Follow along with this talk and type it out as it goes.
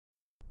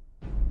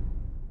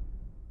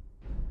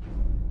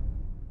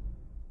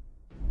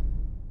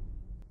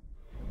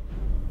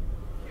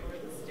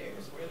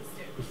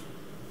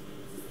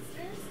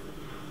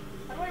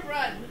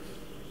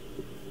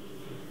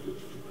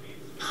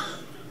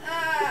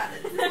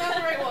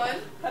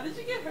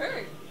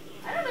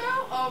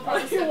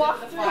You walked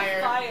through the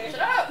fire. Shut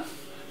up!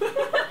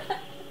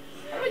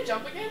 How do I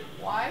jump again?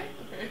 Why?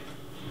 Okay.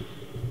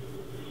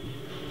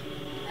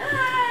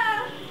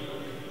 Ah!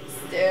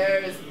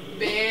 Stairs,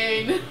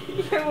 Bane.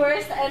 Your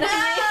worst enemy.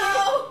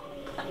 No!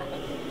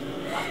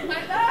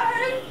 My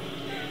life!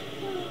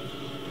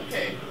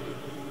 Okay.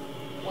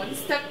 One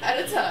step at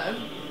a time.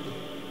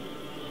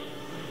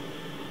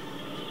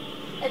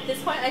 At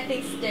this point, I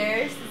think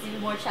stairs is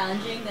even more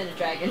challenging than a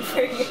dragon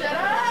for you. Shut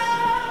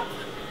up!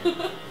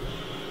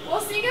 Well,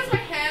 seeing as my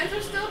hands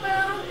are still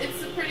bound,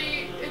 it's a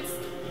pretty, it's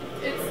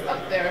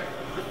up there.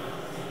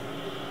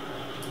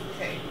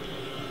 Okay.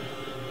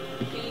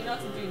 Okay, you know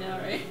what to do now,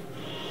 right?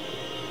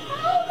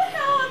 How the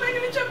hell am I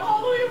gonna jump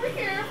all the way over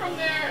here from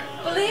there?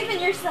 Believe in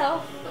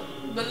yourself.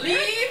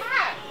 Believe?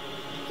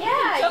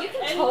 Yeah, you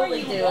can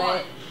totally do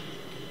it.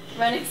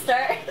 Running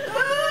start. Yeah!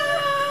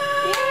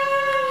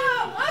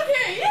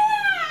 Okay,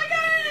 yeah, I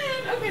got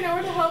it! Okay, now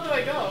where the hell do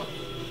I go?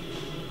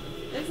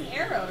 There's an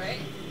arrow, right?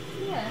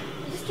 Yeah,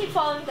 you just keep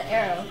following the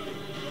arrow.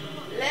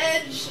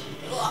 Ledge.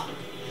 Ugh.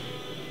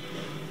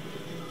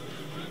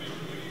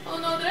 Oh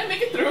no, did I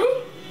make it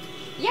through?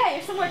 Yeah,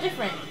 you're somewhere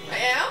different. I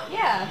am?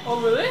 Yeah. Oh,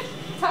 really?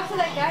 Talk to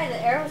that guy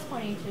the arrow's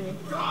pointing to.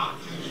 God!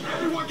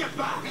 Everyone get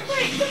back!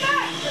 Wait, come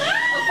back!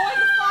 Avoid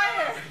the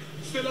fire!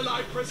 Still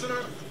alive,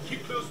 prisoner?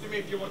 Keep close to me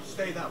if you want to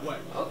stay that way.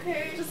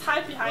 Okay. Just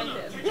hide behind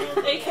him.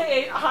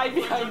 AKA hide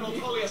behind General me.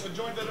 Tullius and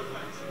join the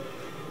defense.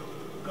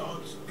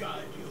 God's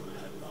guide you,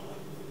 Headlong.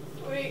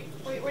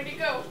 Wait, where'd he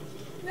go?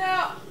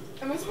 No!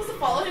 Am I supposed to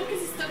follow him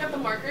because he's still got the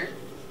marker?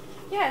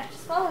 Yeah,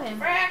 just follow him.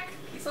 Frack!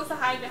 You're supposed to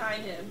hide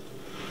behind him.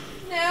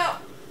 No!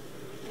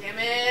 Damn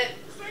it!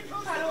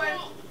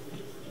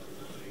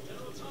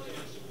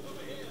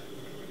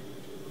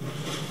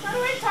 How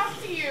do I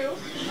talk to you?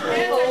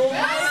 Oh my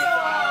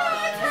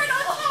God! Turn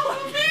on top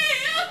of me!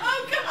 Oh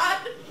God!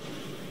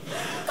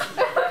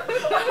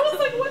 I was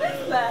like, what is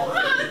that?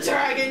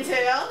 Dragon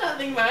tail,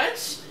 nothing much.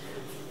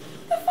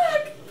 The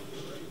fuck?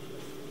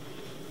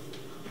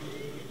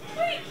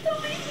 Wait,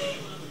 don't leave me.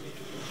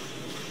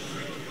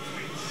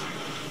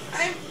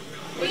 I'm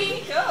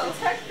being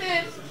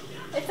protected.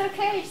 It's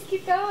okay, just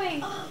keep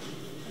going. I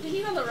think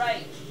he's on the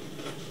right.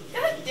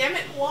 God damn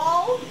it,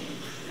 wall.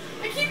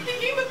 I keep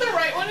thinking that the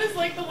right one is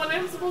like the one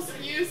I'm supposed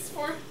to use to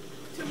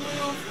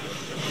move.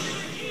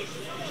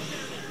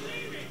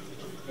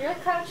 You're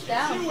like crouched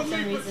down for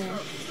some reason.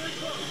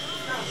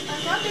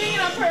 I'm not doing it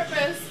on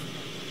purpose.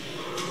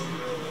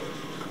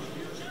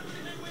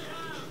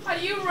 How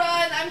do you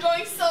run? I'm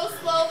going so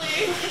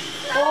slowly.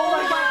 Oh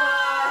my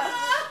god!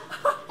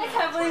 I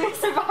can't believe you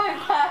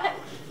survived that.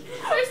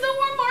 There's no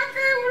more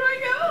marker. Where do I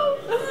go?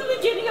 This is the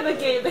beginning of the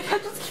game. They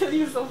can't just kill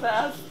you so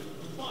fast.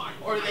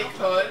 Or they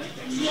could.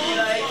 Be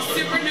like,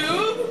 super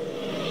noob.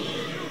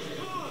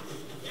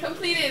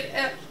 Completed.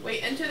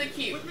 Wait, enter the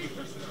keep.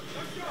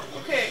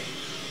 Okay.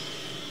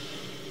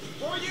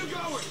 Where are you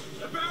going?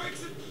 The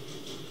barracks?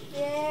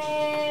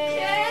 Yay!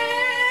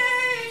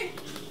 Yay!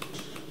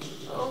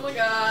 Oh my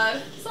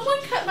god.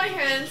 Someone cut my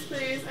hands,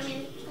 please. I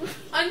mean,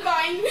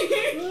 unbind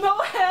me. No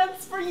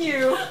hands for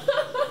you.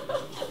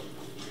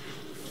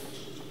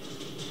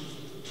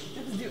 You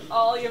have to do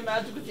all your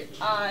magic with your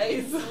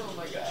eyes. Oh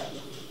my god.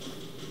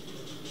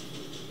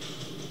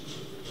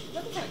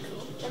 That'd be kind of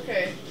cool.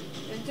 Okay,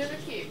 into the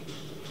keep.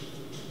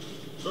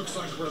 Looks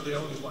like we're the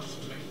only ones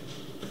who made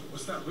it.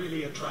 Was that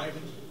really a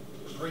dragon?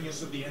 The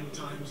bringers of the end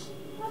times?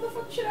 How the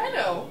fuck should I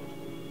know?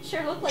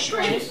 Sure looked like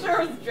Pretty one.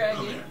 sure it's Come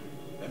dragon. here.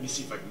 Let me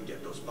see if I can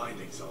get those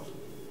bindings off.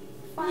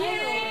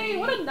 Yay!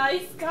 What a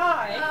nice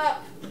guy.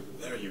 Up.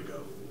 There you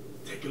go.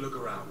 Take a look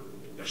around.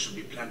 There should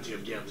be plenty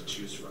of gear to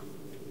choose from.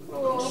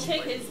 Cool. You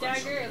take his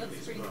dagger, it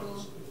looks pretty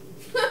cool.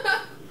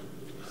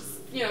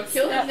 You know,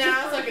 kill him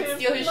now so I can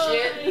steal his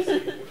shit.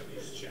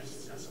 These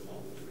chests has them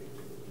all for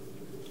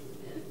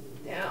you.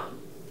 Down.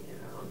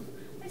 Down.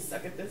 I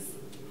suck at this.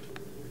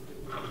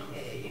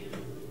 Okay.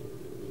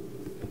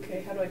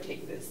 Okay, how do I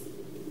take this?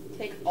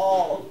 Take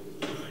all.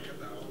 I get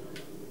that all.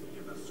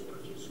 Give that sword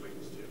a few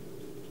swings too.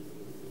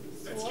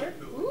 Let's Sword?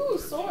 keep moving. Ooh,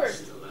 sword.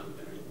 Still out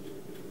there.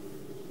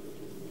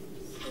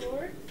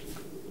 Sword.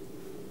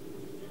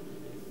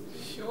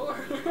 Sure.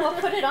 Well,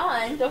 put it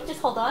on. Don't just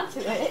hold on to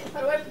it.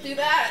 How do I do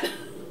that?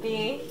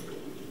 B.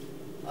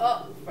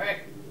 Oh,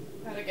 frick.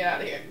 How do I get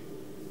out of here?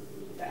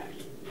 Back.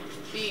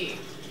 B.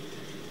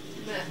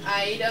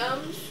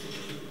 Items.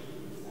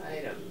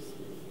 Items.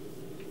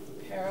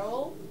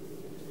 Apparel.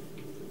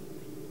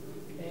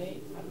 Okay.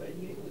 How do I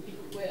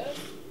equip?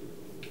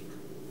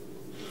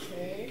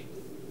 Okay.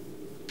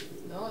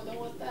 No, I don't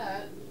want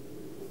that.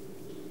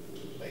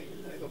 Wait,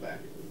 how do I go back?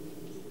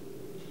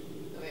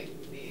 No,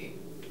 wait. B.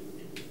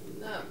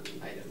 No.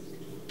 Items.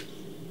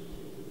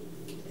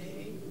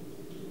 Okay.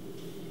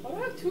 Why do I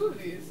have two of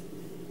these?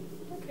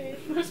 Okay.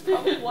 There's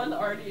probably one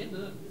already in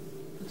the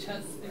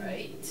chest thing.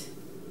 Right.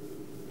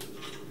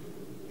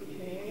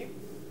 Okay.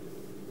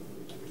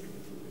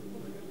 Oh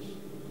my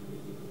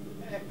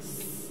gosh. X.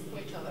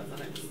 Wait, no, that's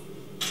not X.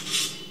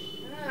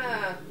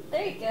 Ah.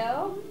 There you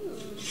go.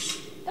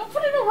 Don't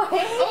put it away.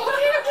 Oh,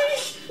 okay, okay.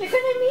 You're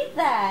gonna need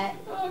that.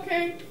 Oh, Oh,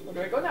 okay. Where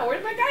do I go now? Where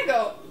did my guy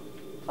go?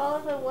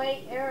 Follow the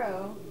white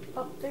arrow.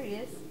 Oh, there he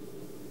is.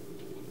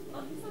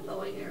 Oh, he's not the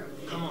white arrow.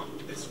 Come on,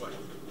 this way.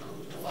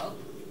 Well,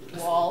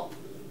 Wall.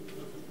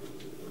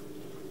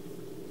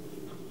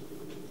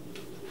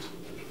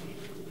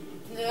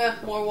 Yeah,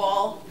 more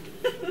wall.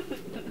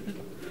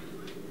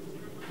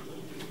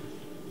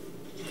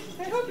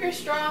 I hope you're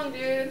strong,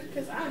 dude,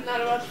 because I'm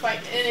not about to fight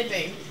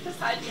anything. just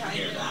hide behind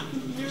Hear him. that?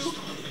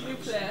 New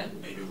plan.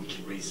 Maybe we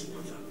can reason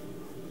with them.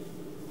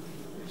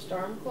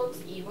 Stormcloak's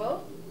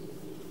evil.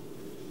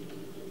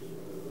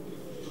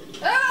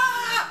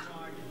 Ah!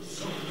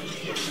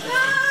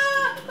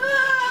 Ah!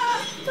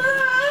 Ah!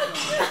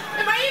 Ah!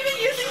 Am I even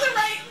using the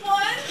right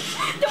one?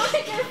 Don't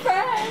hit your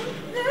friend!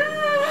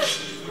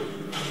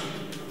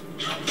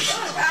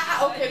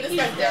 Ah, okay, this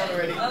guy's down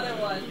already. Other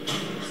one.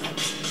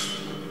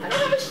 I don't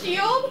have a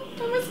shield.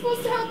 How am I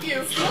supposed to help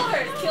you? Kill her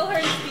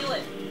and steal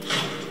it.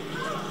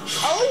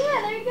 Oh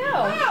yeah, there you go.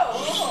 Wow!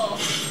 Oh.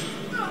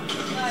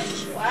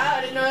 Nice. Wow,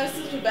 I didn't know I was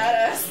such a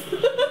badass.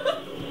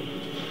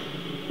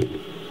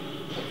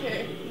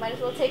 Okay, Might as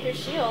well take her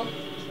shield.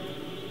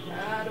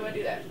 how do I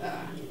do that?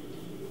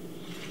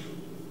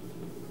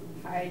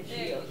 Hide There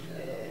you shield.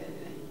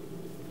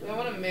 go. Do I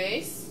want a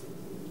mace?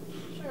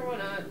 Sure, why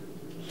not?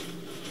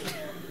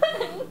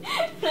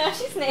 Now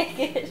she's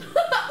naked.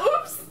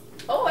 Oops!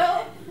 Oh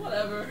well.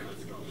 Whatever.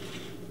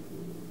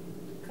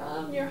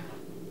 Come here.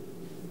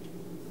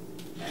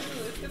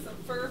 Anyway, let's get some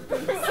fur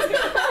boots.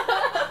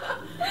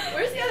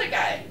 Where's the other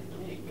guy?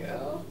 There you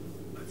go.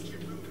 Let's keep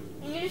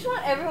moving. You just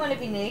want everyone to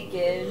be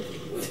naked.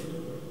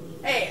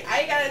 Hey,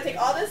 I gotta take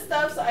all this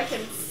stuff so I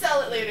can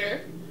sell it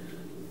later.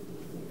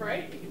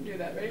 Right? You can do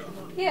that, right?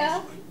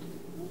 Yeah,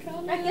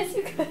 Come I guess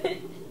you could.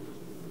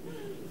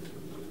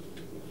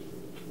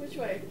 Which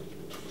way?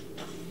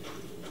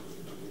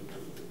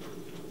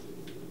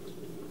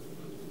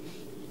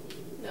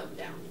 No,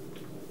 down.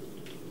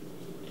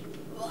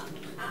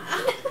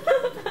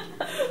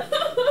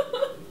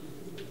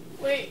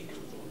 Wait,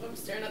 I'm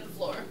staring at the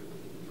floor.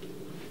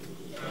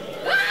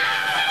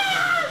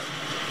 Ah!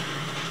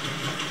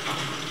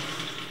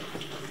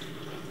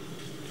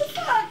 The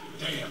fuck?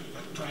 Damn,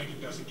 that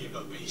dragon doesn't give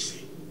up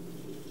easy.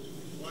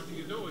 What are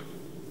you doing?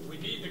 We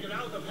need to get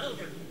out of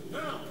Helgen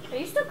now. Are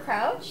you still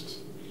crouched?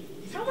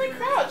 How do I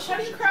crouch? How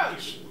do you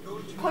crouch?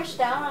 Push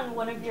down on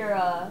one of your,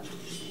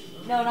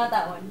 no, not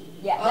that one.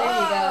 Yeah, there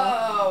you go.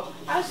 Oh,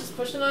 I was just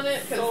pushing on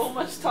it because. So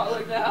much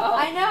taller now.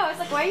 I know, I was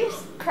like, why are you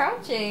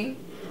crouching?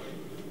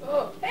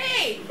 Oh,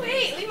 hey,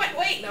 wait, leave my,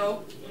 wait,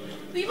 no.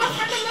 Leave my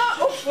friend alone.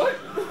 Oh,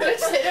 fuck. Did I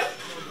just hit him?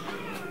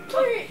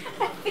 Wait.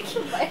 I think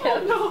you might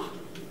have. No.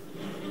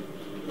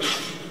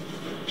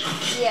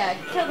 Yeah,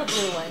 kill the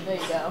blue one. There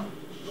you go.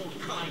 Your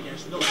kind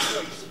has no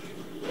place.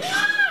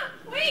 Ah,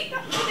 wait,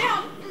 go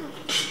down.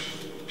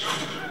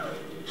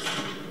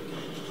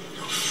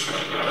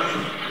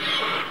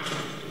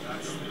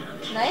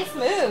 Nice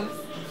moves.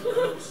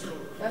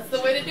 That's the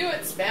way to do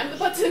it. Spam the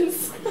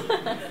buttons.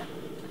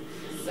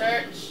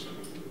 Search.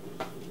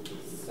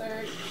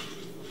 Search.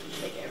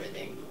 Take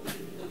everything.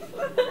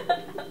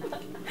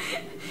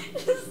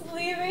 Just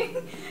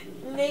leaving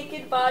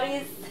naked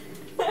bodies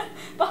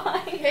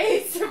behind.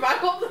 Hey,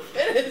 survival of the